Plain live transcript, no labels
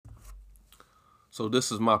So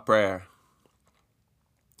this is my prayer.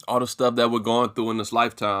 All the stuff that we're going through in this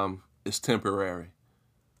lifetime is temporary.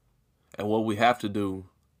 And what we have to do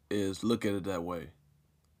is look at it that way.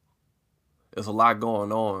 There's a lot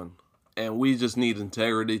going on. And we just need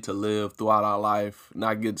integrity to live throughout our life,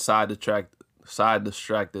 not get side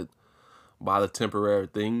distracted by the temporary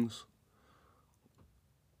things.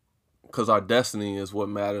 Because our destiny is what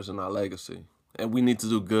matters in our legacy. And we need to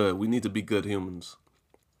do good. We need to be good humans.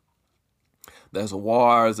 There's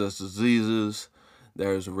wars, there's diseases,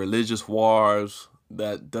 there's religious wars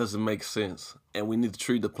that doesn't make sense. And we need to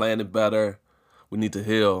treat the planet better. We need to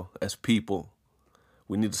heal as people.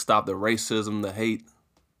 We need to stop the racism, the hate,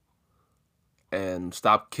 and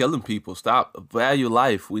stop killing people. Stop, value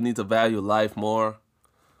life. We need to value life more.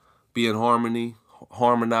 Be in harmony,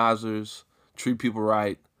 harmonizers, treat people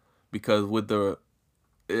right. Because with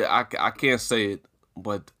I can't say it,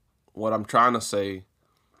 but what I'm trying to say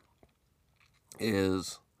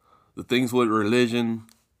is the things with religion,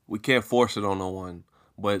 we can't force it on no one.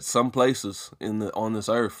 But some places on this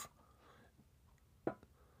earth,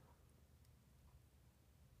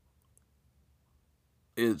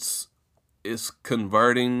 it's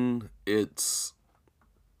converting, it's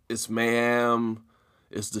mayhem,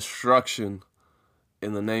 it's destruction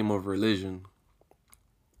in the name of religion.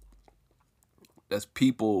 That's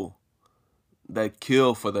people that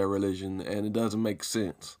kill for their religion, and it doesn't make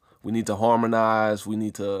sense. We need to harmonize. We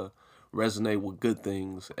need to resonate with good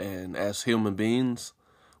things. And as human beings,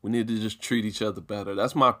 we need to just treat each other better.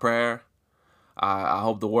 That's my prayer. I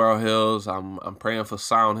hope the world heals. I'm praying for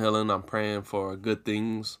sound healing. I'm praying for good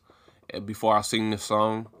things. And before I sing this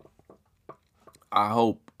song, I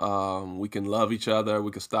hope we can love each other.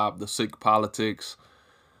 We can stop the sick politics,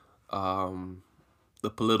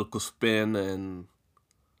 the political spin, and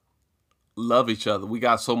love each other. We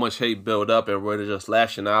got so much hate built up and we're just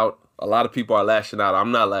lashing out. A lot of people are lashing out.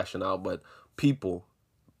 I'm not lashing out, but people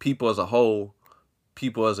as a whole,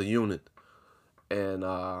 people as a unit. And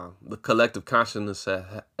the collective consciousness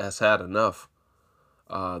has had enough.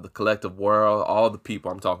 The collective world, all the people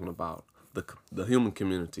I'm talking about, the human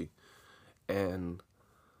community. And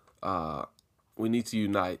we need to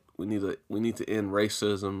unite. We need to end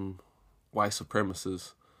racism, white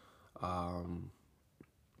supremacists.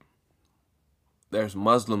 There's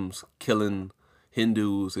Muslims killing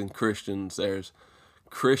Hindus and Christians. There's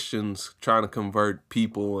Christians trying to convert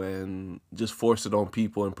people and just force it on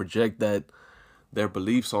people and project their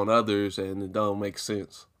beliefs on others, and it don't make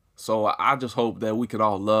sense. So I just hope that we can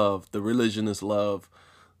all love. The religion is love.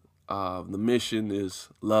 The mission is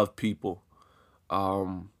love people.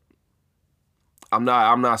 I'm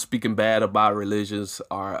not speaking bad about religions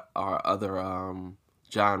or other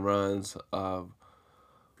genres of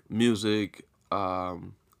music.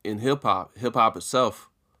 In hip hop itself,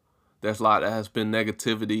 there's a lot that has been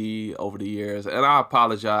negativity over the years, and I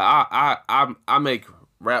apologize. I make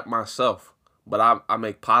rap myself, but I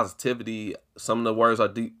make positivity. Some of the words are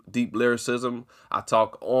deep lyricism. I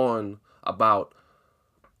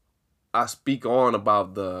speak on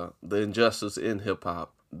about the injustice in hip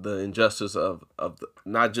hop, the injustice of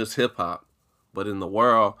not just hip hop, but in the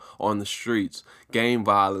world, on the streets, gang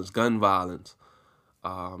violence, gun violence.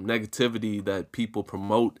 Negativity that people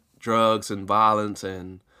promote drugs and violence,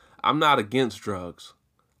 and I'm not against drugs.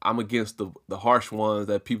 I'm against the harsh ones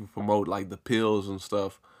that people promote, like the pills and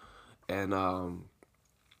stuff, and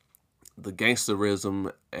the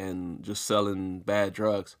gangsterism and just selling bad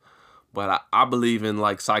drugs. But I believe in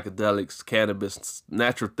like psychedelics, cannabis,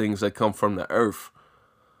 natural things that come from the earth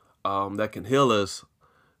that can heal us.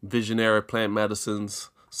 Visionary plant medicines,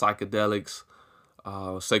 psychedelics,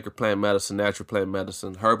 sacred plant medicine, natural plant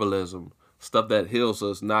medicine, herbalism, stuff that heals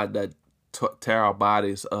us, not that tear our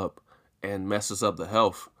bodies up and messes up the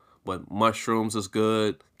health. But mushrooms is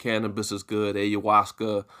good, cannabis is good,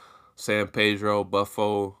 ayahuasca, San Pedro,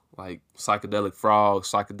 buffo, like psychedelic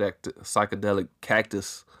frogs, psychedelic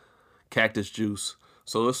cactus juice.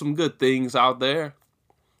 So there's some good things out there.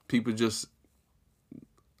 People just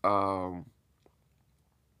it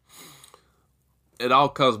all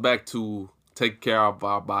comes back to taking care of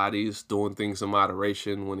our bodies, doing things in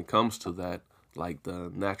moderation when it comes to that, like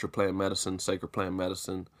the natural plant medicine, sacred plant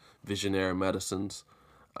medicine, visionary medicines.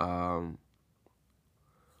 There's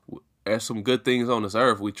some good things on this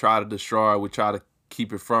earth. We try to destroy, we try to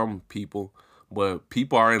keep it from people, but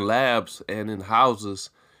people are in labs and in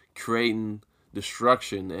houses creating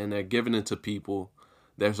destruction, and they're giving it to people.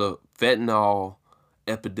 There's a fentanyl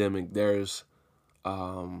epidemic. There's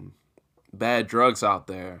bad drugs out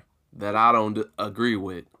there that I don't agree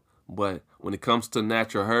with. But when it comes to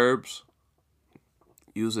natural herbs,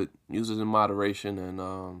 use it in moderation, and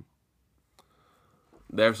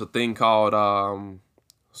There's a thing called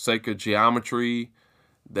sacred geometry.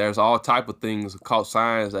 There's all type of things, occult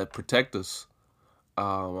science, that protect us.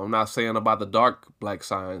 I'm not saying about the dark black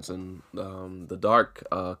science and the dark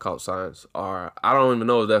occult science. Or I don't even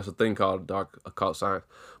know if there's a thing called dark occult science,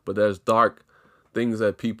 but there's dark things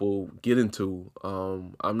that people get into.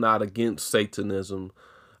 I'm not against Satanism.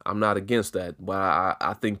 I'm not against that, but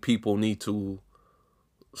I think people need to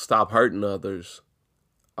stop hurting others.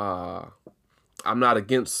 I'm not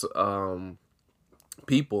against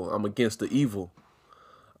people. I'm against the evil.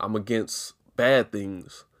 I'm against bad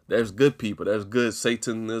things. There's good people. There's good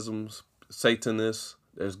Satanists.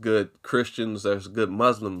 There's good Christians. There's good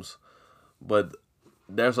Muslims. But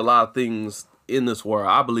there's a lot of things in this world.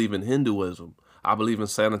 I believe in Hinduism. I believe in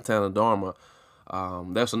Sanatana Dharma.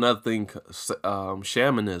 There's another thing,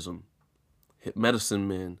 shamanism, medicine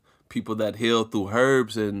men, people that heal through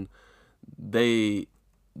herbs, and they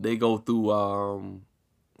go through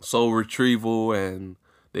soul retrieval, and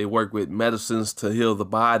they work with medicines to heal the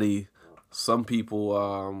body. Some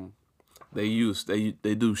people they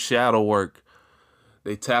do shadow work.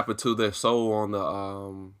 They tap into their soul on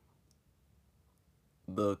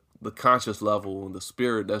the conscious level, the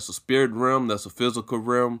spirit. There's a spirit realm. There's a physical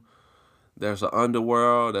realm. There's an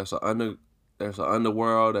underworld. There's an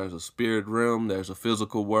underworld. There's a spirit realm. There's a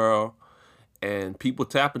physical world. And people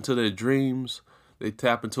tap into their dreams. They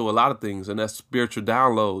tap into a lot of things, and that's spiritual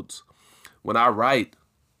downloads. When I write,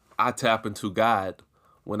 I tap into God.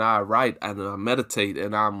 When I write and I meditate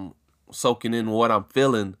and I'm soaking in what I'm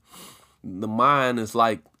feeling, the mind is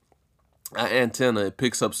like an antenna. It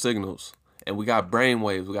picks up signals. And we got brain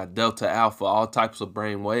waves. We got delta, alpha, all types of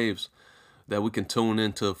brain waves that we can tune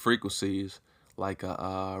into frequencies like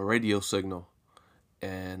a radio signal.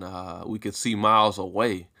 And we could see miles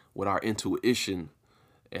away with our intuition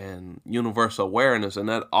and universal awareness, and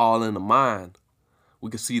that all in the mind.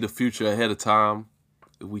 We can see the future ahead of time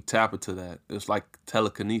if we tap into that. It's like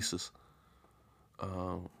telekinesis.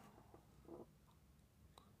 The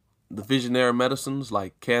visionary medicines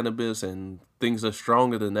like cannabis and things that are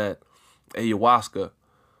stronger than that, ayahuasca,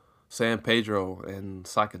 San Pedro, and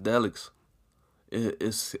psychedelics,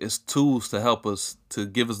 it's tools to help us, to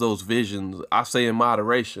give us those visions. I say in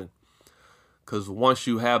moderation, because once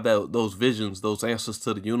you have those visions, those answers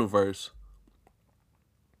to the universe,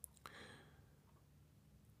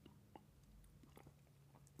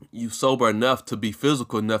 you sober enough to be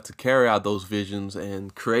physical enough to carry out those visions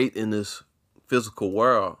and create in this physical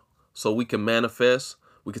world. So we can manifest,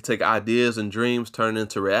 we can take ideas and dreams, turn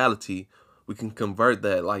into reality. We can convert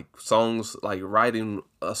that, like songs, like writing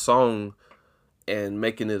a song and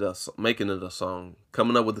making it a song,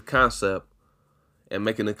 coming up with the concept and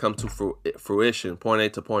making it come to fruition, point A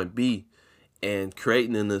to point B, and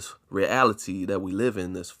creating in this reality that we live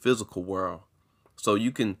in, this physical world. So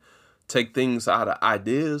you can take things out of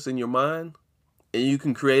ideas in your mind and you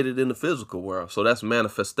can create it in the physical world. So that's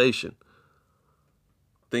manifestation.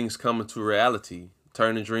 Things coming to reality,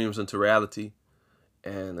 turning dreams into reality.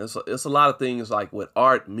 And it's a lot of things like with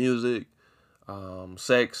art, music,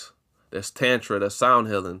 sex. There's tantra, there's sound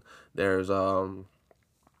healing. There's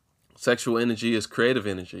sexual energy is creative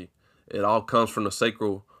energy. It all comes from the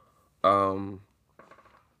sacral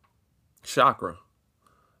chakra.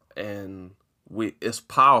 And it's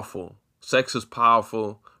powerful. Sex is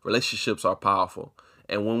powerful. Relationships are powerful.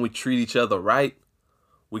 And when we treat each other right,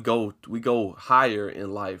 we go higher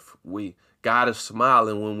in life. God is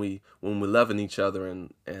smiling when we're loving each other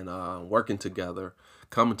and working together,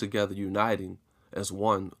 coming together, uniting as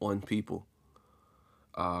one people.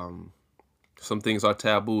 Some things are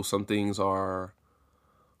taboo, some things are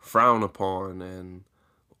frowned upon, and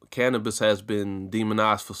cannabis has been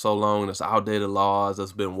demonized for so long. There's outdated laws.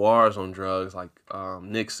 There's been wars on drugs, like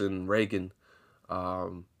Nixon, Reagan,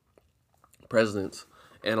 presidents.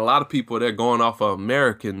 And a lot of people, they're going off of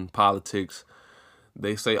American politics.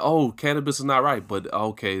 They say, oh, cannabis is not right, but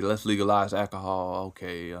okay, let's legalize alcohol.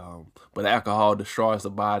 Okay, but alcohol destroys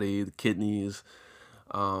the body, the kidneys,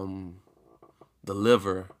 the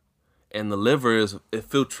liver. And the liver it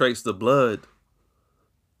filtrates the blood.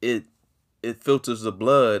 It filters the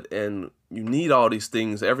blood, and you need all these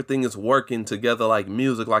things. Everything is working together like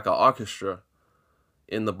music, like an orchestra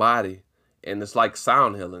in the body. And it's like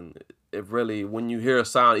sound healing. It really, when you hear a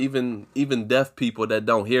sound, even deaf people that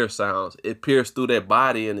don't hear sounds, it pierces through their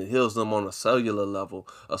body and it heals them on a cellular level,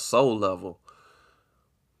 a soul level.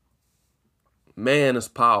 Man is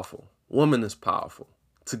powerful. Woman is powerful.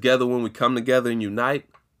 Together, when we come together and unite,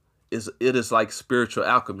 it is like spiritual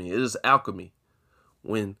alchemy. It is alchemy.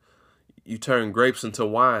 When you turn grapes into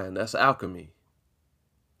wine, that's alchemy.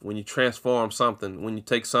 when you transform something, when you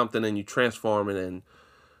take something and you transform it. And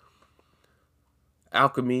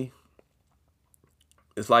alchemy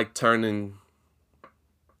is like turning,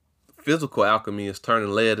 physical alchemy is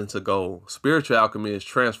turning lead into gold. Spiritual alchemy is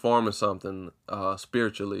transforming something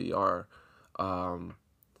spiritually, or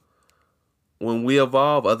when we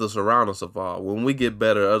evolve, others around us evolve. When we get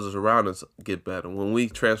better, others around us get better. When we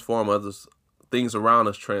transform others, things around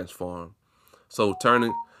us transform. So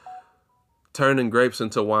turning grapes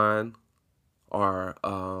into wine, or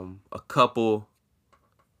a couple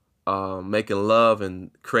making love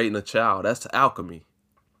and creating a child, that's alchemy.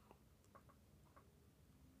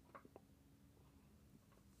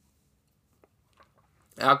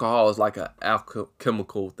 Alcohol is like an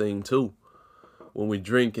alchemical thing too. When we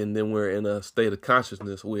drink and then we're in a state of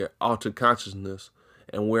consciousness, we're altered consciousness,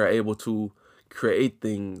 and we're able to create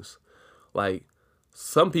things. Like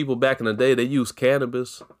some people back in the day, they used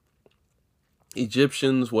cannabis.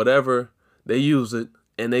 Egyptians, whatever, they used it,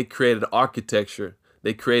 and they created architecture.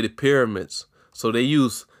 They created pyramids. So they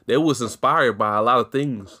was inspired by a lot of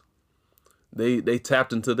things. They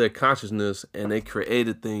tapped into their consciousness and they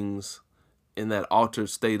created things in that altered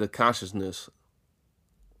state of consciousness.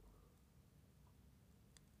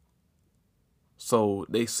 So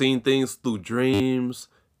they seen things through dreams,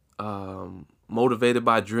 motivated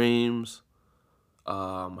by dreams,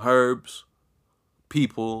 herbs,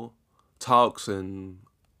 people, talks, and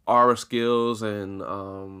aura skills,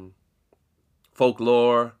 and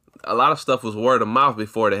folklore. A lot of stuff was word of mouth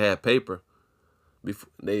before they had paper.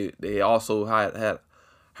 They also had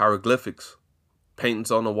hieroglyphics,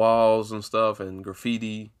 paintings on the walls and stuff, and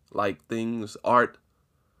graffiti like things, art.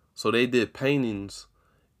 So they did paintings,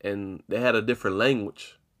 and they had a different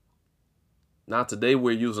language. Now today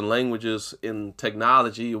we're using languages in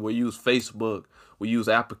technology. We use Facebook, we use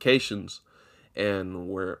applications, and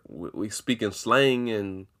we speak in slang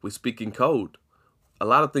and we speak in code. A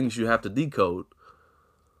lot of things you have to decode.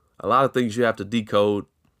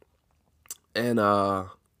 And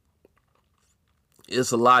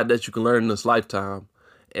it's a lot that you can learn in this lifetime.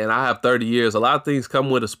 And I have 30 years. A lot of things come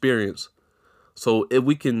with experience. So if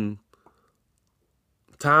we can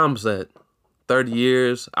times that 30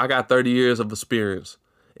 years, I got 30 years of experience.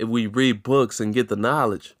 If we read books and get the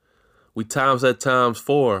knowledge, we times that times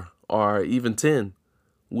 4 or even 10,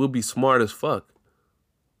 we'll be smart as fuck.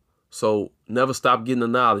 So never stop getting the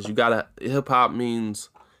knowledge.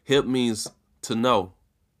 Hip means to know.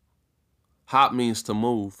 Hop means to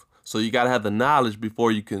move. So you gotta have the knowledge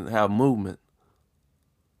before you can have movement.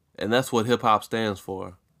 And that's what hip hop stands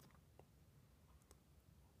for.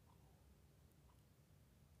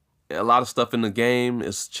 A lot of stuff in the game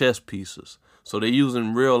is chess pieces. So they're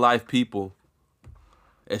using real life people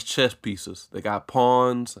as chess pieces. They got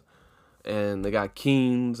pawns and they got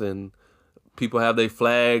kings, and people have their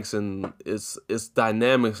flags, and it's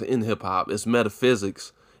dynamics in hip hop. It's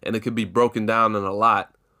metaphysics, and it can be broken down in a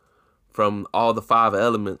lot from all the 5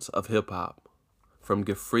 elements of hip hop, from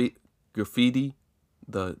graffiti,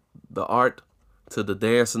 the art, to the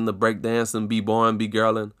dancing, the break dancing, b-boying,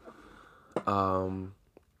 b-girling,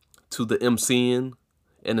 to the MCing,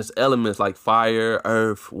 and its elements like fire,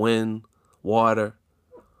 earth, wind, water,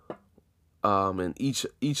 and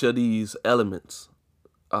each of these elements,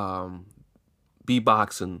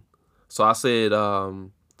 beatboxing. So I said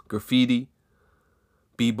graffiti,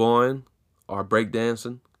 b-boying, or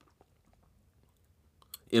breakdancing,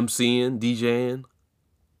 MCing, DJing,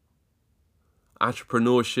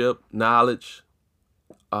 entrepreneurship, knowledge,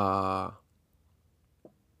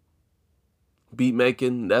 beat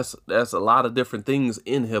making. That's a lot of different things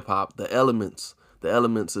in hip hop. The elements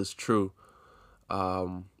is true.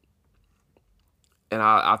 And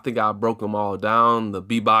I think I broke them all down: the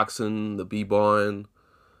beatboxing, the b-boying,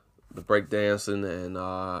 the breakdancing, and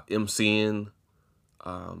MCing,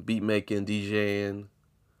 beat making, DJing,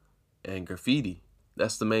 and graffiti.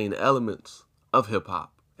 That's the main elements of hip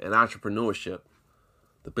hop. And entrepreneurship,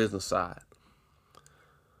 the business side.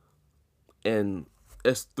 And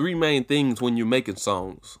it's 3 main things when you're making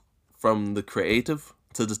songs, from the creative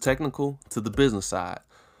to the technical to the business side.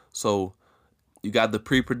 So you got the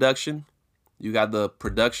pre-production, you got the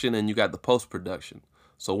production, and you got the post-production.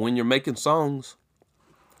 So when you're making songs,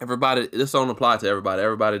 this don't apply to everybody.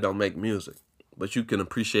 Everybody don't make music, but you can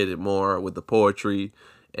appreciate it more with the poetry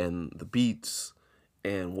and the beats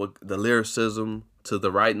and what the lyricism to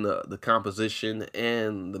the writing, the composition,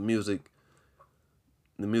 and the music,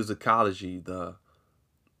 the musicology, the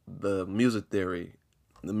music theory,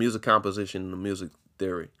 the music composition, the music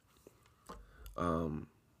theory, and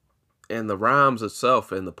the rhymes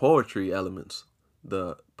itself and the poetry elements,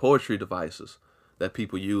 the poetry devices. that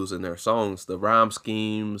people use in their songs, the rhyme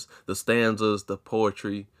schemes, the stanzas, the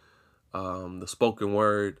poetry, the spoken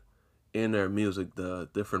word in their music, the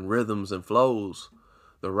different rhythms and flows,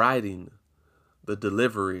 the writing, the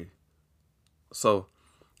delivery. So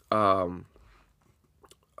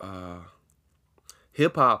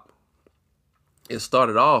hip hop, it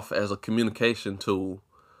started off as a communication tool.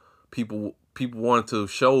 People wanted to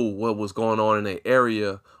show what was going on in their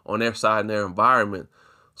area, on their side, in their environment.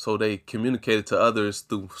 So they communicated to others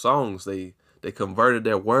through songs. They converted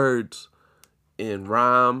their words in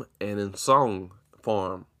rhyme and in song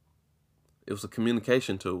form. It was a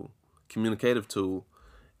communication tool, communicative tool.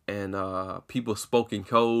 And people spoke in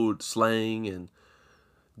code, slang, and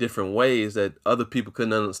different ways that other people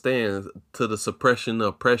couldn't understand, to the suppression, the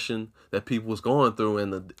oppression that people was going through,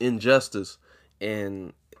 and the injustice.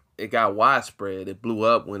 And it got widespread. It blew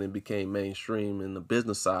up when it became mainstream in the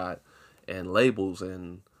business side, and labels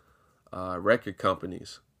and record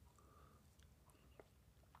companies.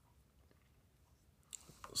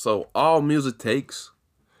 So all music takes,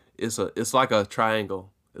 it's like a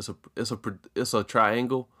triangle. It's a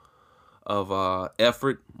triangle of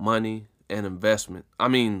effort, money, and investment. I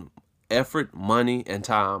mean, effort, money, and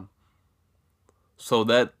time. So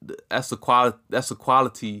that's the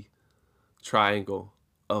quality triangle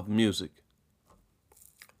of music.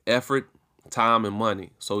 Effort, time, and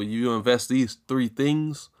money. So you invest these three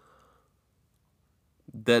things,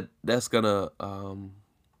 that's gonna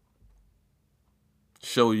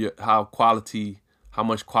show you how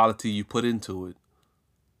much quality you put into it.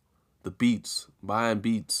 The beats, buying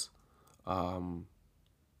beats, the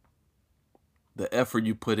effort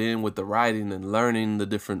you put in with the writing and learning the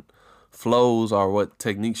different flows or what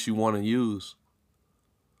techniques you want to use.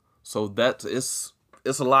 So it's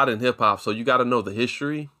a lot in hip hop. So you got to know the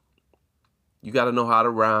history. You got to know how to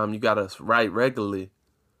rhyme. You got to write regularly.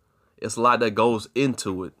 It's a lot that goes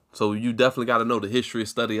into it. So you definitely got to know the history,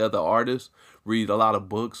 study other artists, read a lot of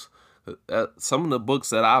books. Some of the books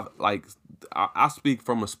that I speak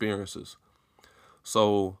from experiences.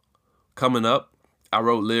 So coming up, I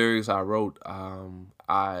wrote lyrics. I wrote,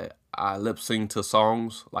 I lip sync to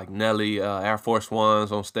songs like Nelly, Air Force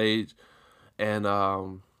Ones on stage. And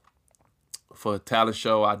for a talent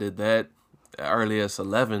show, I did that early as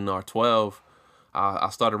 11 or 12. I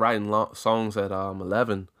started writing songs at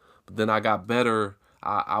 11, but then I got better.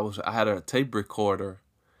 I had a tape recorder,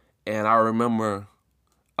 and I remember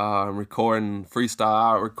recording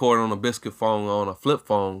freestyle. I recorded on a biscuit phone, on a flip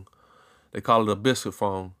phone. They call it a biscuit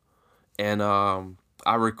phone. And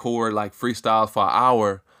I record like freestyles for an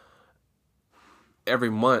hour. Every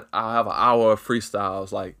month I have an hour of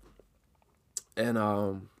freestyles, and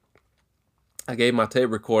I gave my tape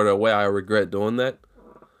recorder away. I regret doing that.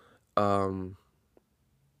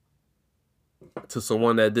 To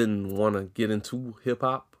someone that didn't want to get into hip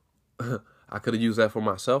hop. I could have used that for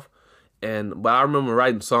myself. But I remember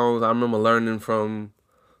writing songs. I remember learning from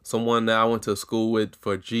someone that I went to school with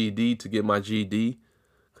for GED, to get my GED,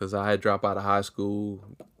 because I had dropped out of high school.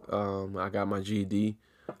 I got my GED.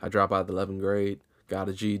 I dropped out of the 11th grade, got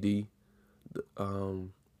a GED.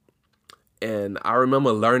 And I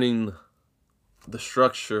remember learning the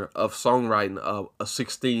structure of songwriting of a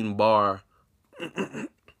 16-bar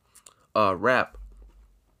rap.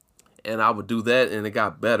 And I would do that, and it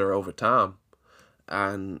got better over time.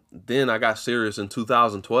 And then I got serious in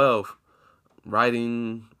 2012,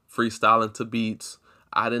 writing, freestyling to beats.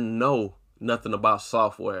 I didn't know nothing about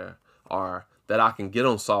software, or that I can get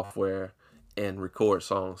on software and record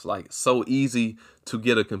songs. Like, so easy to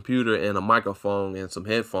get a computer and a microphone and some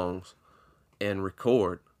headphones and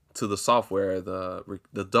record to the software, the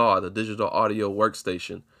DAW, the digital audio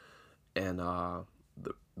workstation, and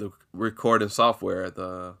the recording software,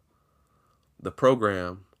 the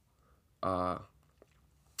program.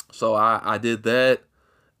 So I did that.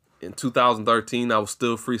 In 2013, I was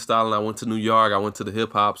still freestyling. I went to New York. I went to the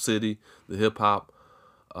hip hop city, the hip hop,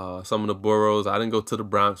 some of the boroughs. I didn't go to the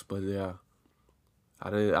Bronx, but yeah, I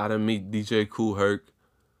didn't meet DJ Kool Herc.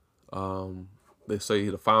 They say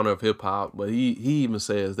he's the founder of hip hop, but he even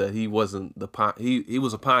says that he wasn't he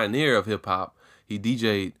was a pioneer of hip hop. He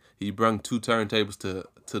DJ'd. He brought 2 turntables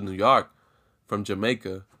to New York from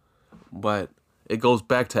Jamaica, but it goes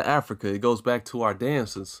back to Africa. It goes back to our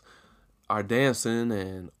dances. Our dancing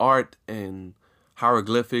and art and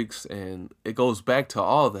hieroglyphics, and it goes back to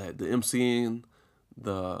all that. The MCing,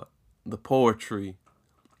 the poetry,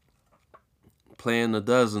 playing the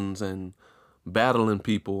dozens and battling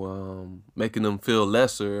people, making them feel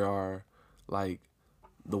lesser, or like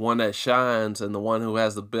the one that shines and the one who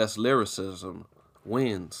has the best lyricism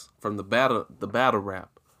wins from the battle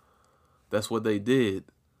rap. That's what they did.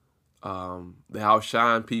 They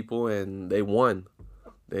outshine people and they won.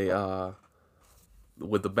 They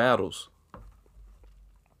with the battles.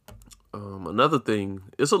 Another thing,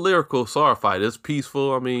 it's a lyrical sword fight. It's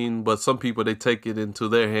peaceful. I mean, but some people they take it into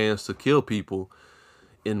their hands to kill people.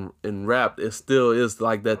 In rap, it still is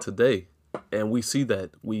like that today, and we see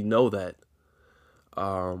that. We know that.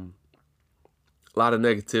 A lot of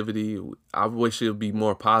negativity. I wish it would be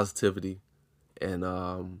more positivity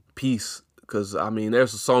and peace. Because I mean,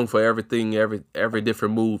 there's a song for everything, every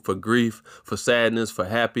different mood, for grief, for sadness, for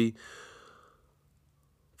happy,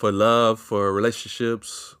 for love, for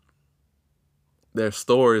relationships. There's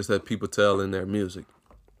stories that people tell in their music.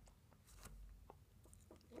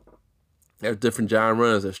 There's different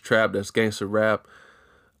genres. There's trap. There's gangster rap.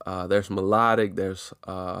 There's melodic. There's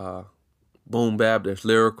boom bap. There's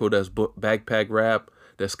lyrical. There's backpack rap.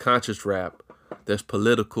 There's conscious rap. There's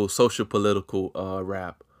political, social political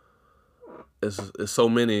rap. It's so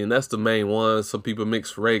many, and that's the main one. Some people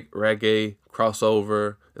mix reggae,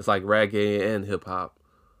 crossover. It's like reggae and hip hop.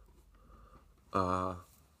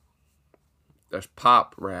 There's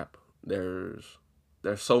pop rap. There's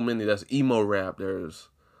so many. There's emo rap. There's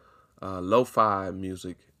lo-fi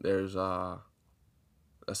music. There's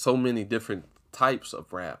so many different types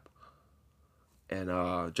of rap and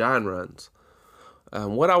genres.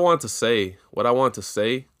 What I want to say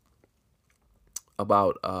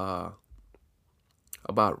about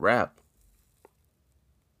rap.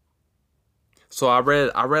 So I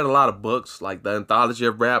read a lot of books, like the Anthology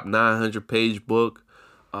of Rap, 900-page book.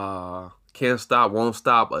 Can't Stop, Won't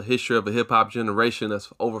Stop, A History of a Hip Hop Generation.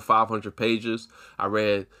 That's over 500 pages. I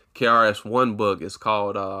read KRS-One book. It's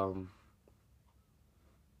called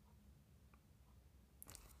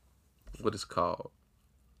what is called?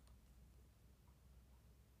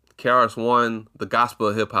 KRS-One, The Gospel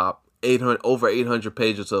of Hip Hop. Over 800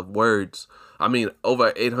 pages of words. I mean,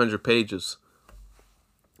 over 800 pages.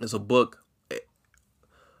 It's a book.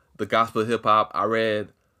 The Gospel of Hip Hop. I read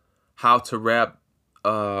How to Rap, The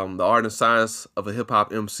Art and Science of a Hip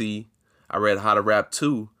Hop MC. I read How to Rap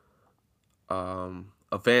 2,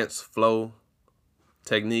 Advanced Flow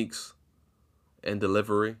Techniques and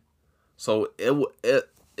Delivery. So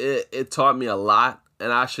it taught me a lot,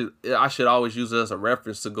 and I should always use it as a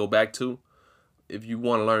reference to go back to. If you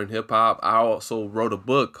want to learn hip hop, I also wrote a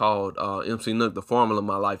book called MC Nook, The Formula of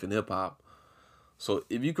My Life in Hip Hop. So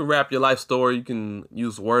if you can rap your life story, you can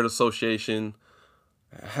use word association,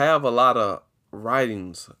 have a lot of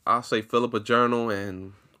writings. I'll say fill up a journal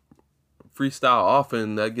and freestyle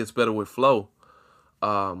often. That gets better with flow.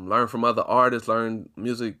 Learn from other artists, learn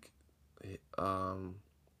music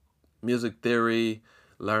theory,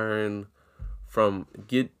 learn from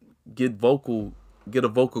get a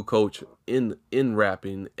vocal coach in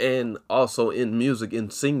rapping and also in music, in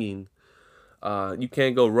singing. You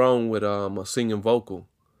can't go wrong with a singing vocal,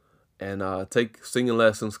 and take singing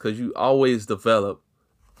lessons, because you always develop.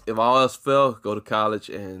 If all else fails, go to college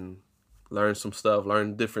and learn some stuff,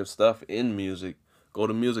 learn different stuff in music. Go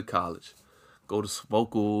to music college, go to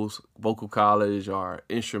vocal college or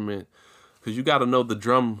instrument, because you got to know the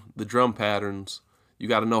drum patterns. You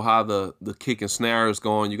got to know how the kick and snare is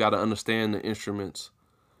going. You got to understand the instruments.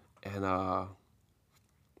 And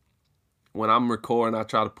when I'm recording, I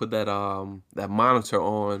try to put that monitor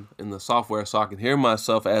on in the software so I can hear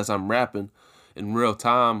myself as I'm rapping in real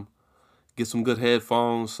time. Get some good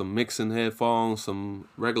headphones, some mixing headphones, some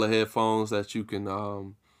regular headphones that you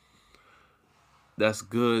can that's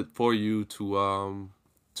good for you to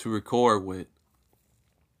record with.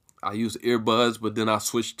 I use earbuds, but then I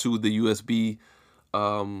switch to the USB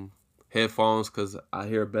headphones because I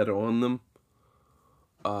hear better on them.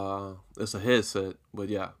 It's a headset, but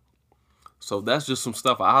yeah. So that's just some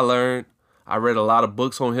stuff I learned. I read a lot of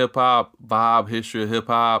books on hip hop, vibe, history of hip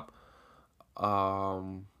hop.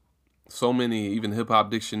 So many, even hip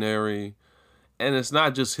hop dictionary. And it's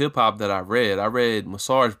not just hip hop that I read. I read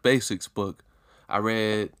Massage Basics book. I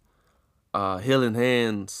read Healing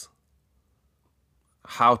Hands,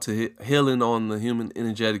 How to Healing on the Human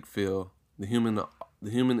Energetic Field, the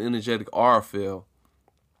human energetic aura field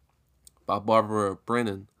by Barbara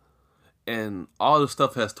Brennan. And all this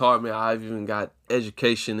stuff has taught me. I've even got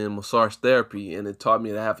education in massage therapy, and it taught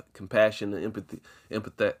me to have compassion and empathy,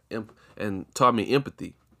 and taught me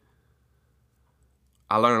empathy.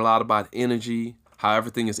 I learned a lot about energy, how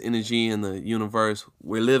everything is energy in the universe.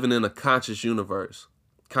 We're living in a conscious universe,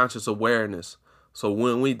 conscious awareness. So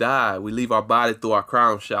when we die, we leave our body through our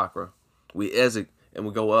crown chakra. We exit and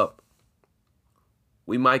we go up.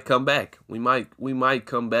 We might come back. We might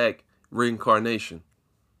come back reincarnation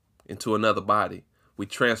into another body. We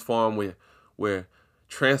transform. We're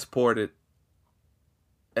transported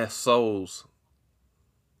as souls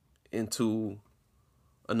into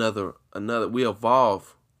another. We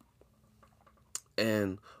evolve,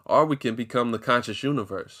 and or we can become the conscious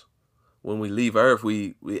universe. When we leave Earth,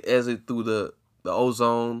 we exit through the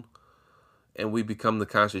ozone, and we become the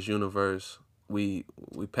conscious universe. We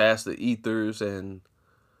pass the ethers and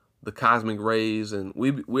the cosmic rays, and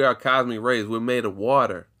we are cosmic rays. We're made of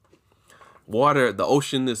water. Water, the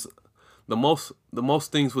ocean is the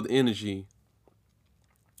most things with energy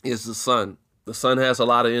is the sun. The sun has a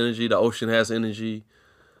lot of energy. The ocean has energy.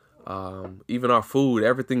 Even our food,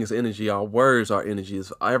 everything is energy. Our words are energy.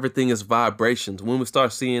 Everything is vibrations. When we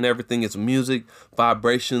start seeing everything is music,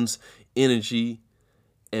 vibrations, energy,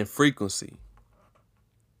 and frequency.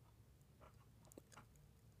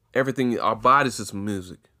 Everything, our bodies is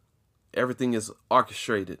music. Everything is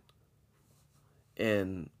orchestrated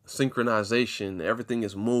and synchronization. Everything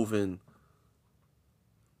is moving.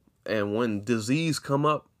 And when disease come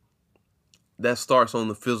up, that starts on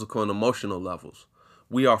the physical and emotional levels.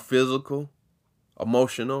 We are physical,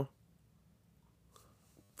 emotional.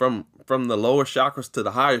 From the lower chakras to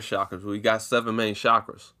the higher chakras, we got 7 main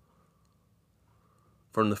chakras.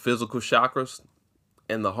 From the physical chakras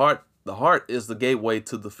and the heart is the gateway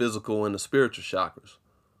to the physical and the spiritual chakras.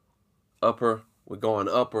 We're going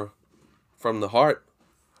upper from the heart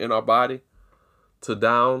in our body to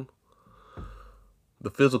down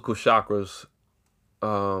the physical chakras.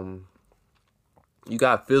 You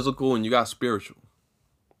got physical and you got spiritual.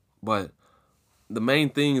 But the main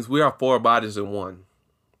thing is we are 4 bodies in one.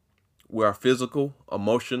 We are physical,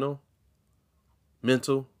 emotional,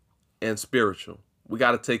 mental, and spiritual. We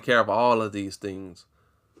got to take care of all of these things.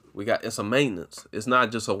 It's a maintenance. It's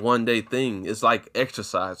not just a one-day thing. It's like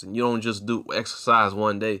exercising. You don't just do exercise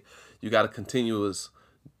one day. You got to continuously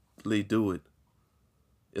do it.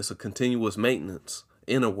 It's a continuous maintenance,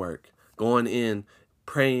 inner work, going in,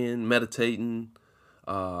 praying, meditating,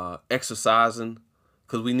 exercising,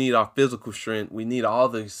 because we need our physical strength. We need all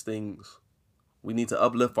these things. We need to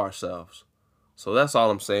uplift ourselves. So that's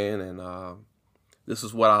all I'm saying, and this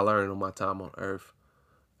is what I learned on my time on Earth.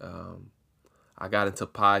 I got into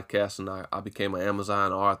podcasting. I became an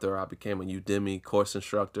Amazon author. I became a Udemy course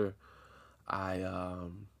instructor. I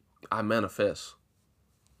manifest.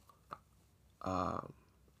 I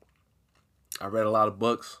read a lot of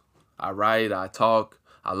books. I write. I talk.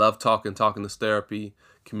 I love talking. Talking is therapy.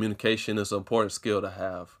 Communication is an important skill to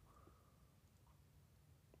have.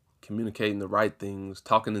 Communicating the right things,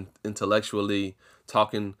 talking intellectually,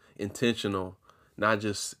 talking intentional, not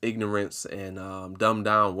just ignorance and dumbed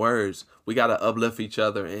down words. We got to uplift each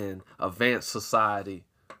other and advance society.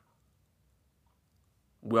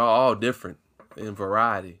 We're all different in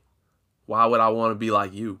variety. Why would I want to be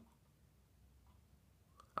like you?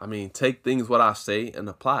 I mean, take things what I say and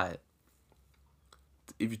apply it.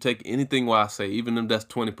 If you take anything what I say, even if that's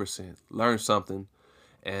 20%, learn something.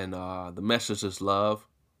 And the message is love,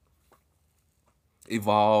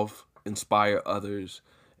 evolve, inspire others,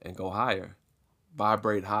 and go higher.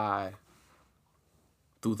 Vibrate high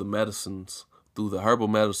through the medicines, through the herbal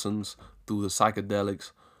medicines, through the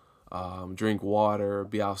psychedelics. Drink water,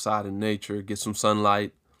 be outside in nature, get some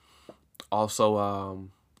sunlight. Also,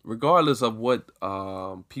 regardless of what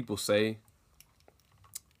people say,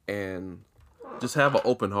 and just have an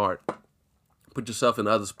open heart. Put yourself in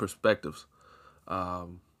others' perspectives.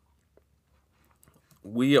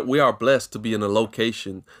 We are blessed to be in a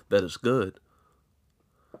location that is good.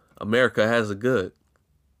 America has it good,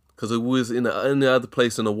 because if it was in any other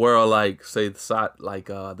place in the world, like say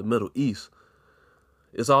the Middle East,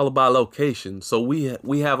 it's all about location. So we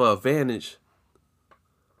have an advantage.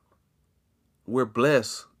 We're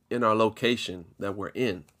blessed in our location that we're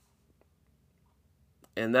in,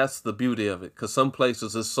 and that's the beauty of it. Because some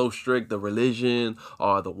places is so strict, the religion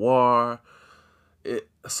or the war,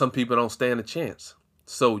 some people don't stand a chance.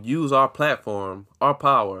 So use our platform, our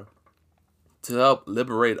power, to help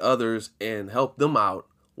liberate others and help them out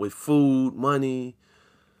with food, money.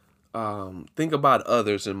 Think about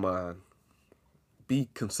others in mind. Be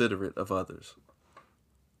considerate of others.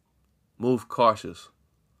 Move cautious.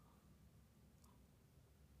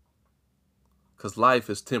 Because life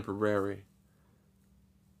is temporary.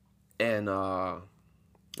 And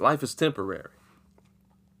life is temporary.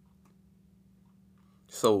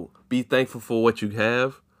 So be thankful for what you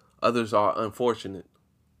have. Others are unfortunate,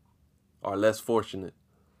 are less fortunate.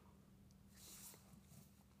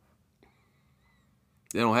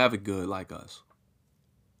 They don't have it good like us.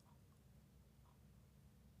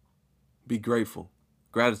 Be grateful.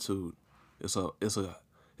 Gratitude is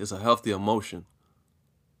a healthy emotion.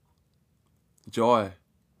 Joy.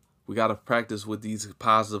 We got to practice with these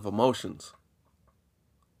positive emotions.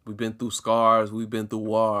 We've been through scars. We've been through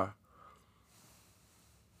war.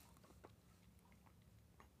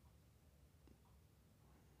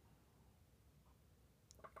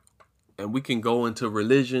 And we can go into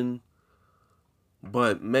religion,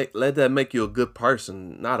 but let that make you a good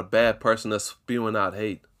person, not a bad person that's spewing out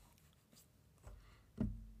hate.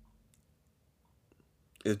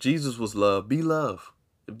 If Jesus was love, be love.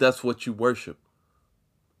 If that's what you worship.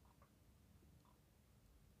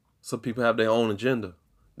 Some people have their own agenda.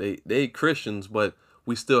 They Christians, but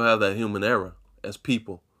we still have that human error as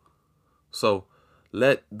people. So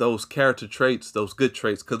let those character traits, those good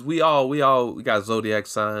traits, because we got zodiac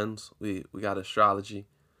signs, we got astrology,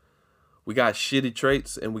 we got shitty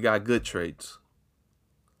traits, and we got good traits.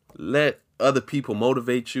 Let other people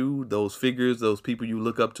motivate you, those figures, those people you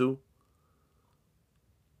look up to.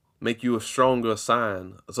 Make you a stronger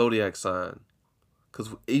sign, a zodiac sign.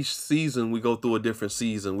 Because each season we go through a different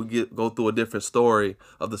season. We go through a different story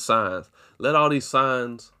of the signs. Let all these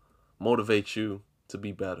signs motivate you to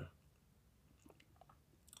be better.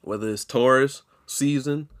 Whether it's Taurus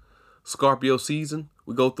season, Scorpio season,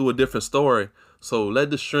 we go through a different story. So let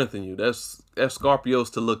this strengthen you. There's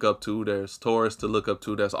Scorpios to look up to. There's Taurus to look up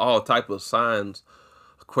to. There's all type of signs.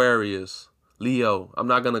 Aquarius, Leo. I'm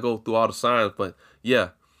not going to go through all the signs, but yeah.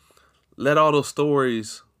 Let all those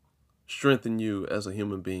stories strengthen you as a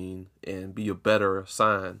human being and be a better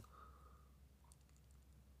sign.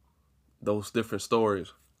 Those different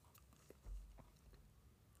stories.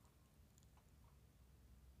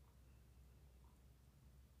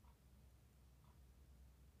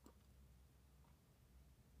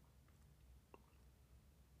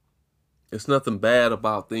 It's nothing bad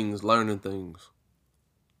about things, learning things.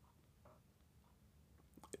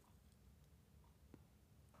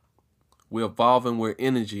 We're evolving, we're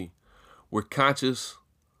energy. We're conscious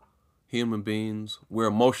human beings. We're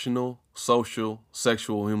emotional, social,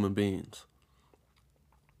 sexual human beings.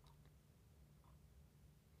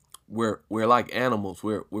 We're like animals.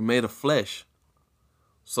 We're made of flesh.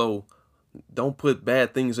 So don't put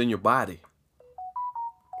bad things in your body.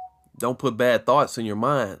 Don't put bad thoughts in your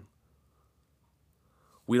mind.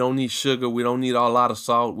 We don't need sugar. We don't need a lot of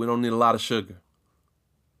salt. We don't need a lot of sugar.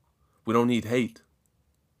 We don't need hate.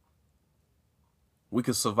 We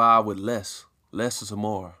can survive with less. Less is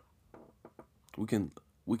more. We can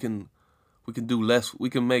do less.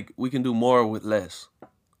 We can do more with less.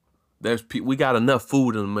 We got enough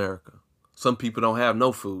food in America. Some people don't have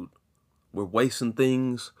no food. We're wasting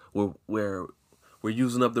things. We're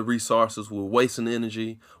using up the resources. We're wasting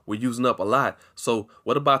energy. We're using up a lot. So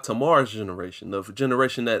what about tomorrow's generation? The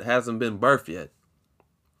generation that hasn't been birthed yet.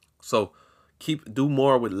 So do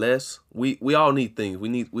more with less. We all need things.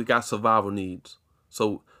 We got survival needs.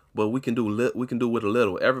 So, but we can do with a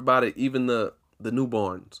little. Everybody, even the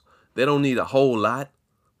newborns, they don't need a whole lot,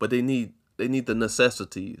 but they need the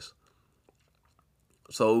necessities.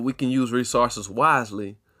 So we can use resources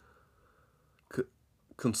wisely,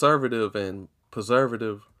 conservative and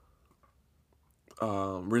preservative,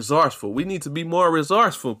 resourceful. We need to be more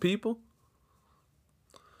resourceful, people.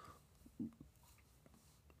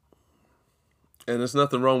 And there's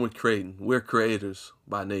nothing wrong with creating. We're creators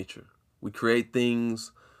by nature. We create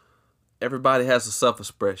things. Everybody has a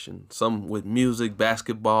self-expression. Some with music,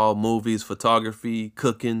 basketball, movies, photography,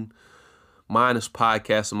 cooking. Mine is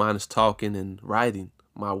podcasting, mine is talking and writing.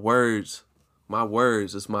 My words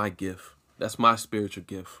is my gift. That's my spiritual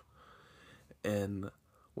gift. And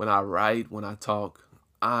when I write, when I talk,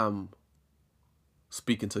 I'm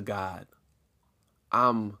speaking to God.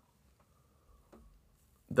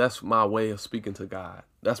 That's my way of speaking to God.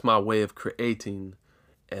 That's my way of creating,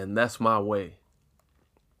 and that's my way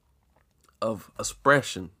of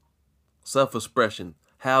expression, self-expression.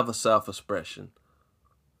 Have a self-expression.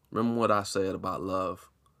 Remember what I said about love,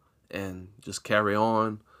 and just carry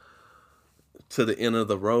on to the end of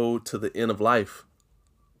the road, to the end of life.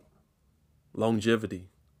 Longevity,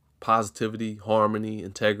 positivity, harmony,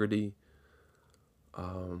 integrity,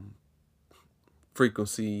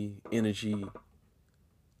 frequency, energy,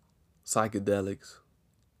 psychedelics,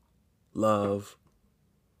 love,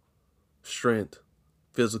 strength,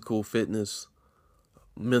 physical fitness,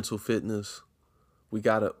 mental fitness. We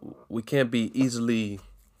can't be easily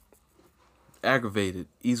aggravated,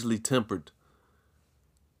 easily tempered,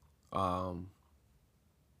 a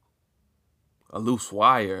loose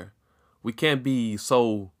wire. We can't be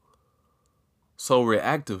so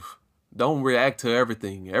reactive. Don't react to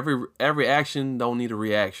everything. Every action don't need a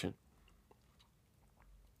reaction.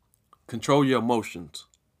 Control your emotions.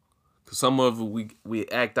 Because some of it we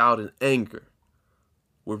act out in anger.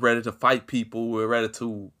 We're ready to fight people. We're ready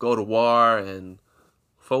to go to war. And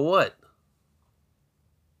for what?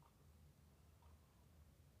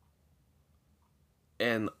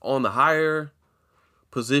 And on the higher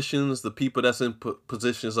positions, the people that's in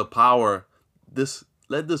positions of power,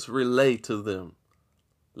 let this relate to them.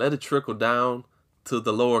 Let it trickle down to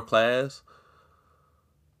the lower class.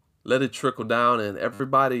 Let it trickle down and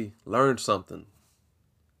everybody learn something.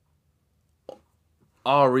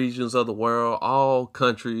 All regions of the world, all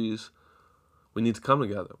countries, we need to come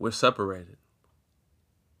together. We're separated.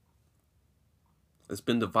 It's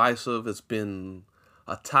been divisive. It's been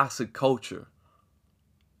a toxic culture.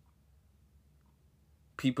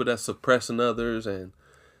 People that's suppressing others and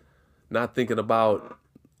not thinking about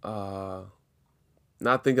others.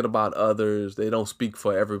 They don't speak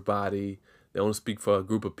for everybody. They don't speak for a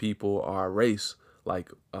group of people or a race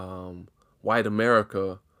like white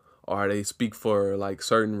America, or they speak for like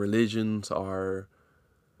certain religions or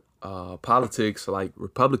politics like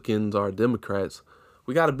Republicans or Democrats.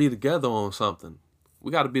 We got to be together on something.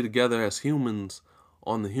 We got to be together as humans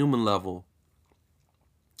on the human level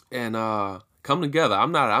and come together.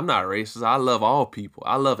 I'm not racist. I love all people.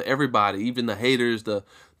 I love everybody, even the haters, the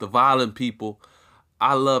violent people.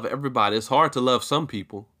 I love everybody. It's hard to love some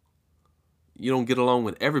people. You don't get along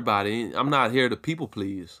with everybody. I'm not here to people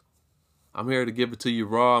please. I'm here to give it to you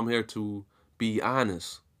raw. I'm here to be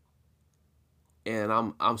honest. And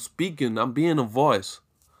I'm speaking, I'm being a voice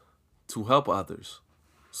to help others.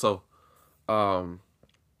 So I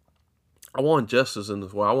want justice in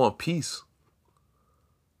this world. I want peace.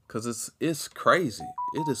 Cause it's crazy.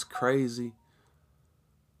 It is crazy.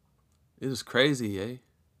 It is crazy, eh?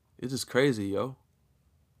 It is crazy, yo.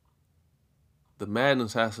 The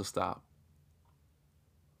madness has to stop.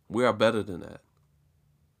 We are better than that.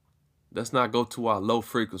 Let's not go to our low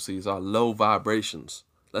frequencies, our low vibrations.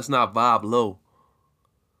 Let's not vibe low.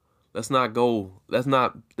 Let's not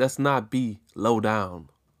be low down.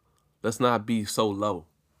 Let's not be so low.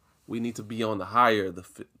 We need to be on the higher, the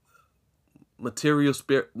material,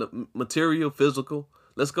 the material, physical.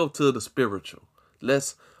 Let's go to the spiritual.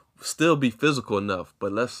 Let's still be physical enough,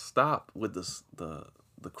 but let's stop with the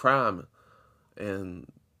crime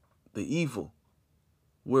and the evil.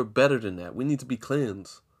 We're better than that. We need to be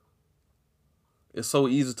cleansed. It's so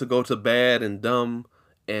easy to go to bad and dumb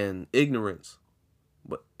and ignorance.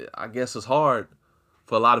 But I guess it's hard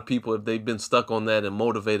for a lot of people if they've been stuck on that and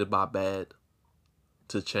motivated by bad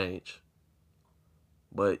to change.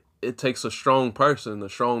 But it takes a strong person, a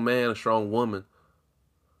strong man, a strong woman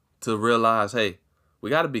to realize, hey,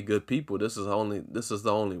 we got to be good people. This is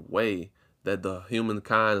the only way that the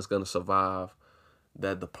humankind is going to survive,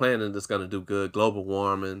 that the planet is going to do good. Global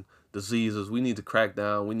warming, diseases, we need to crack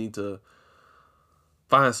down. We need to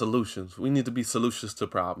find solutions. We need to be solutions to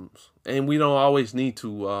problems. And we don't always need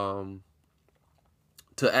to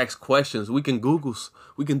ask questions. We can Google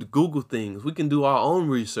things. We can do our own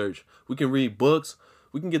research. We can read books.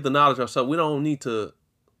 We can get the knowledge ourselves. We don't need to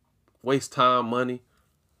waste time, money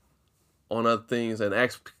on other things and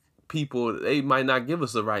ask people. They might not give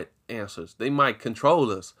us the right answers. They might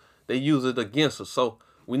control us. They use it against us. So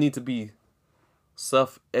we need to be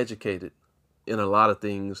self-educated in a lot of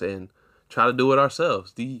things and try to do it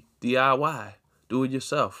ourselves. DIY. Do it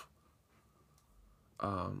yourself.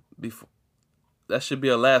 Before that should be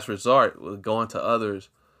a last resort with going to others.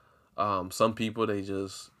 Some people,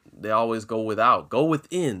 they always go without. Go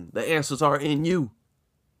within. The answers are in you.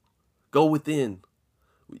 Go within.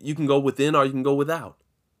 You can go within or you can go without.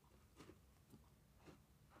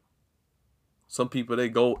 Some people, they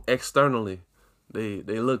go externally. They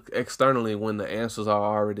look externally when the answers are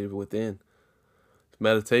already within.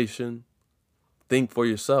 Meditation. Think for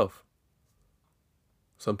yourself.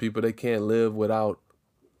 Some people, they can't live without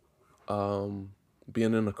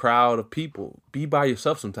being in a crowd of people. Be by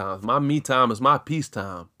yourself sometimes. My me time is my peace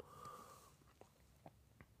time.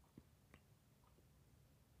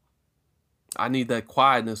 I need that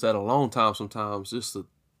quietness, that alone time sometimes just to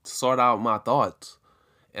sort out my thoughts.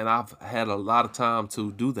 And I've had a lot of time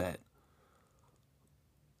to do that.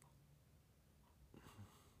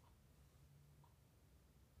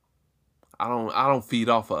 I don't feed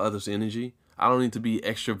off of others' energy. I don't need to be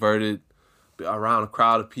extroverted around a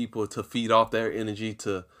crowd of people to feed off their energy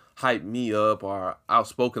to hype me up or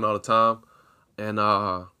outspoken all the time. And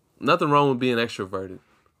nothing wrong with being extroverted.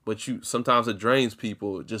 But sometimes it drains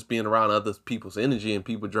people just being around other people's energy and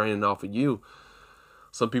people draining off of you.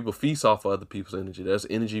 Some people feast off of other people's energy. There's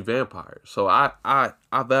energy vampires. So I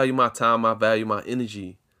value my time. I value my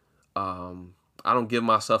energy. I don't give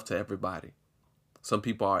myself to everybody. Some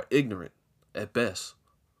people are ignorant at best.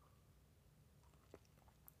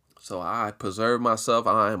 So I preserve myself.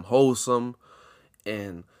 I am wholesome.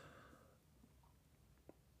 And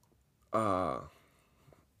I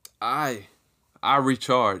I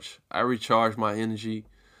recharge. I recharge my energy.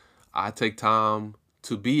 I take time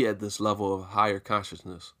to be at this level of higher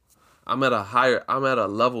consciousness. I'm at a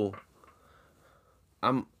level.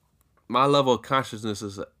 My level of consciousness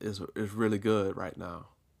is really good right now.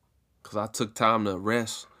 Cause I took time to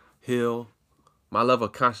rest, heal. My level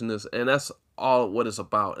of consciousness, and that's all what it's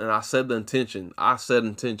about. And I set the intention. I set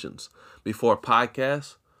intentions before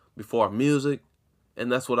podcasts, before music,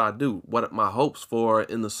 and that's what I do. What my hopes for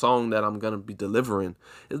in the song that I'm gonna be delivering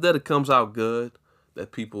is that it comes out good,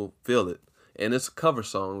 that people feel it. And it's a cover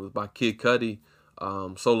song. It was by Kid Cudi,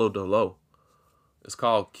 Solo Dolo. It's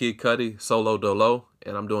called Kid Cudi, Solo Dolo,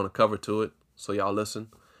 and I'm doing a cover to it. So y'all listen.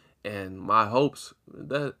 And my hopes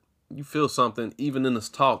that you feel something even in this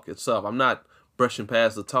talk itself. I'm not brushing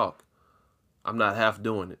past the talk. I'm not half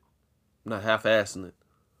doing it. I'm not half-assing it.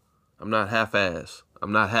 I'm not half-ass.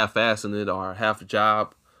 I'm not half-assing it or half a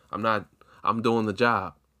job. I'm doing the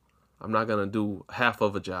job. I'm not going to do half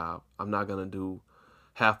of a job. I'm not going to do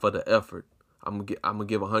half of the effort. I'm going to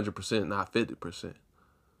give 100%, not 50%.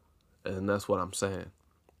 And that's what I'm saying.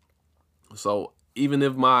 So even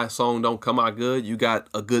if my song don't come out good, you got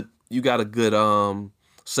a good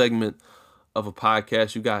segment of a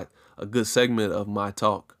podcast. You got a good segment of my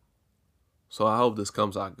talk. So I hope this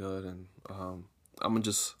comes out good, and I'm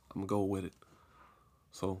gonna go with it.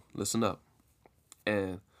 So listen up,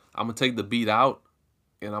 and I'm gonna take the beat out,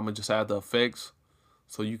 and I'm gonna just add the effects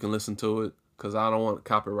so you can listen to it, because I don't want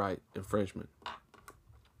copyright infringement.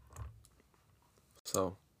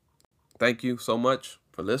 So thank you so much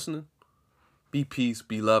for listening. Be peace,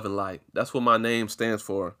 be love, and light. That's what my name stands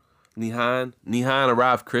for. Nihan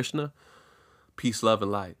arrived Krishna. Peace, love,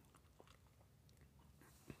 and light.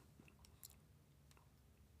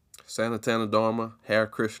 Sanatana Dharma, Hare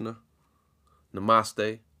Krishna.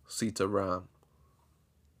 Namaste, Sita Ram.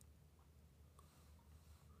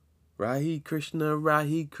 Rahi Krishna,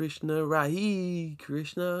 Rahi Krishna, Rahi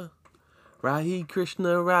Krishna. Rahi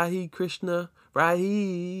Krishna, Rahi Krishna,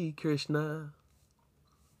 Rahi Krishna.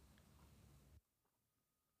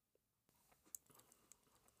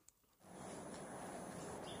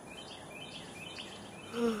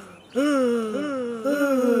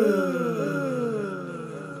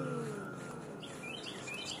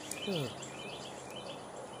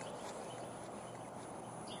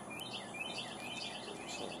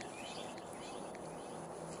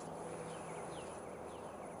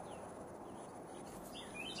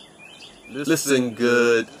 Listen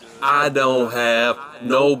good, I don't have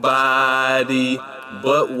nobody,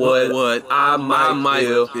 but what I might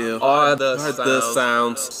feel are the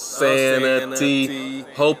sounds, sanity,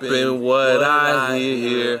 hoping what I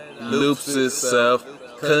hear loops itself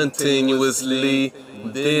continuously,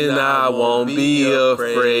 then I won't be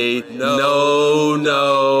afraid, no,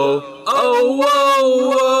 oh,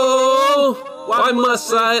 whoa, why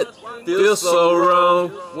must I feel so wrong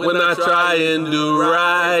when I try and do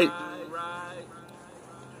right?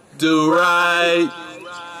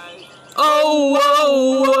 Oh,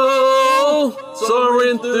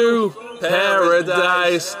 soaring through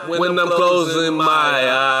paradise when I'm closing my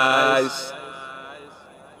eyes.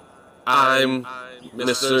 I'm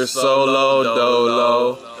Mr. Solo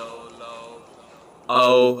Dolo.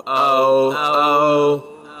 Oh.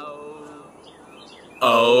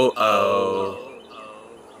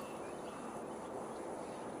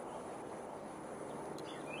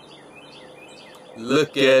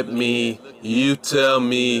 Look at me, you tell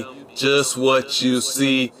me just what you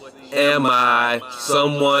see. Am I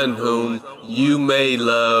someone whom you may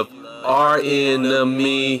love or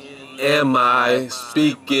enemy? Am I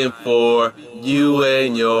speaking for you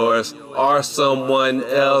and yours or someone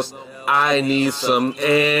else? I need some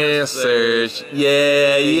answers,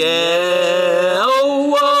 yeah.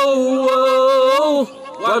 Oh,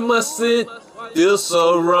 why must it feel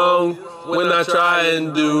so wrong when I try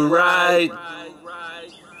and do right?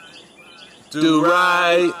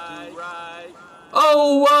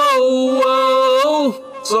 Oh,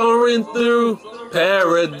 soaring through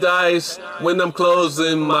paradise when I'm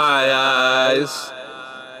closing my eyes.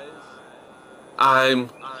 I'm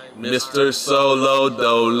Mr. Solo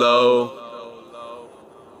Dolo.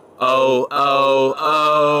 Oh.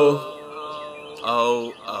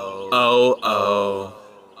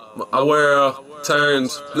 My world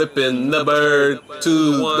turns, flipping the bird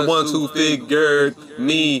to the ones who figured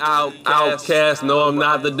me outcast. No, I'm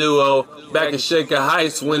not the duo. Back in Shaker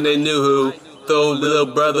Heights when they knew who. Though little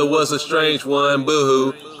brother was a strange one,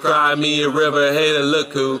 boo-hoo. Cry me a river, hater,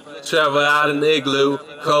 look who travel out in igloo.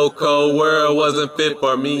 Cold, cold world wasn't fit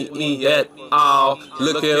for me at all.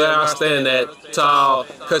 Look at where I stand at, tall.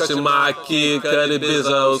 Cushion my kid, cut it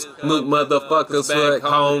bizzos. Moot motherfuckers back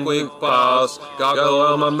home with balls.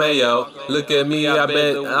 Go on my mayo. Look at me, I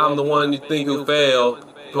bet I'm the one you think who failed.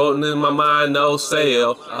 Floating in my mind, no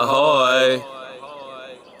sail. Ahoy.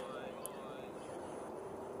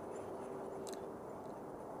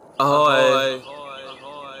 Ahoy.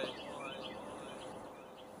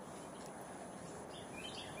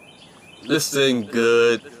 Listen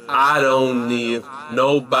good, I don't need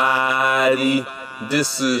nobody.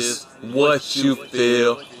 This is what you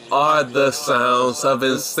feel, are the sounds of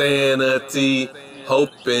insanity.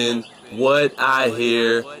 Hoping what I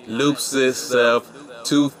hear loops itself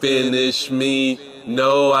to finish me.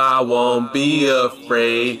 No, I won't be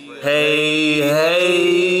afraid. Hey,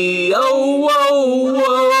 hey, oh, oh,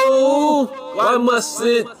 oh. Why must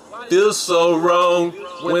it feel so wrong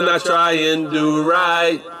when I try and do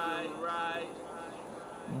right?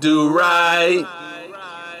 Do right.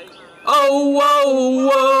 Oh, whoa,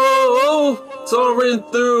 whoa, soaring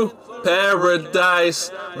through paradise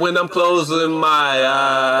when I'm closing my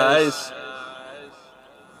eyes.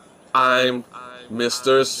 I'm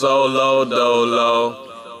Mr. Solo Dolo.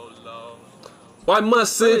 Why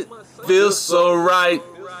must it feel so right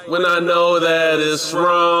when I know that it's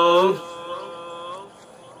wrong?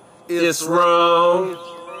 It's wrong.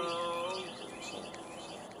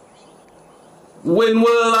 When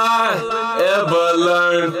will I ever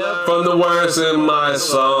learn from the words in my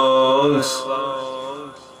songs?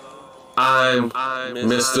 I'm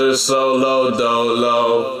Mr. Solo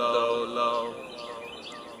Dolo.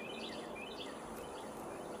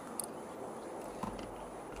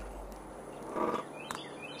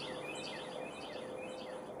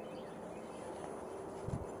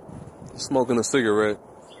 Smoking a cigarette,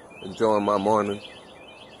 enjoying my morning.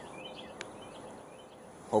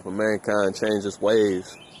 Hoping mankind changes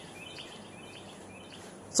ways.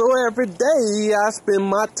 So every day I spend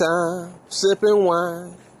my time sipping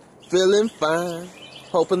wine, feeling fine,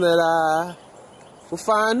 hoping that I will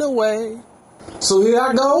find a way. So here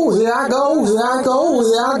I go, here I go, here I go,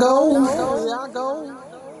 here I go, here I go.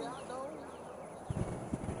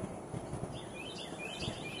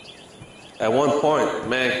 At one point,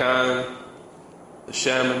 mankind, the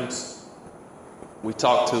shamans, we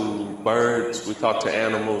talk to birds, we talk to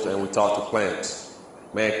animals, and we talk to plants.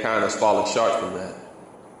 Mankind has fallen short from that.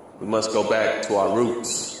 We must go back to our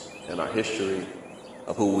roots and our history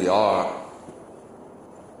of who we are.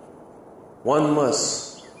 One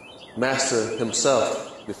must master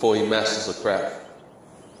himself before he masters a craft.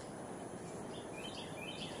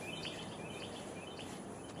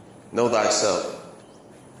 Know thyself.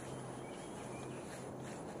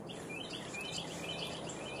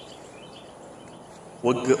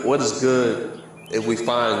 What is good if we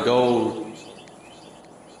find gold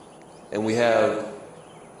and we have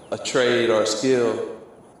a trade or a skill,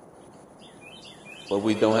 but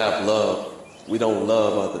we don't have love? We don't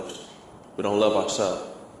love others. We don't love ourselves.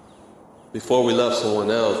 Before we love someone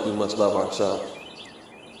else, we must love ourselves.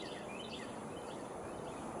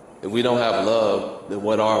 If we don't have love, then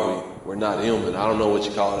what are we? We're not human. I don't know what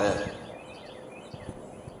you call that.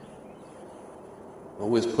 But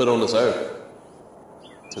we was put on this earth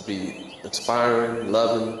to be inspiring,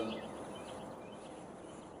 loving,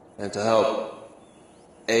 and to help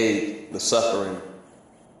aid the suffering,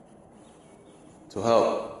 to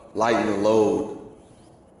help lighten the load.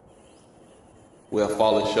 We are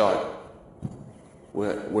falling short.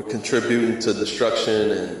 We're contributing to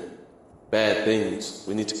destruction and bad things.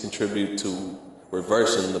 We need to contribute to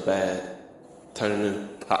reversing the bad, turning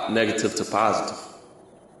negative to positive.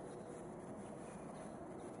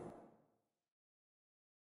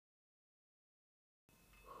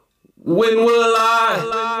 When will I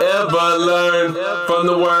ever learn from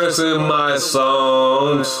the words in my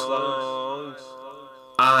songs?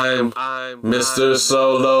 I'm Mr.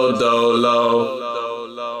 Solo Dolo.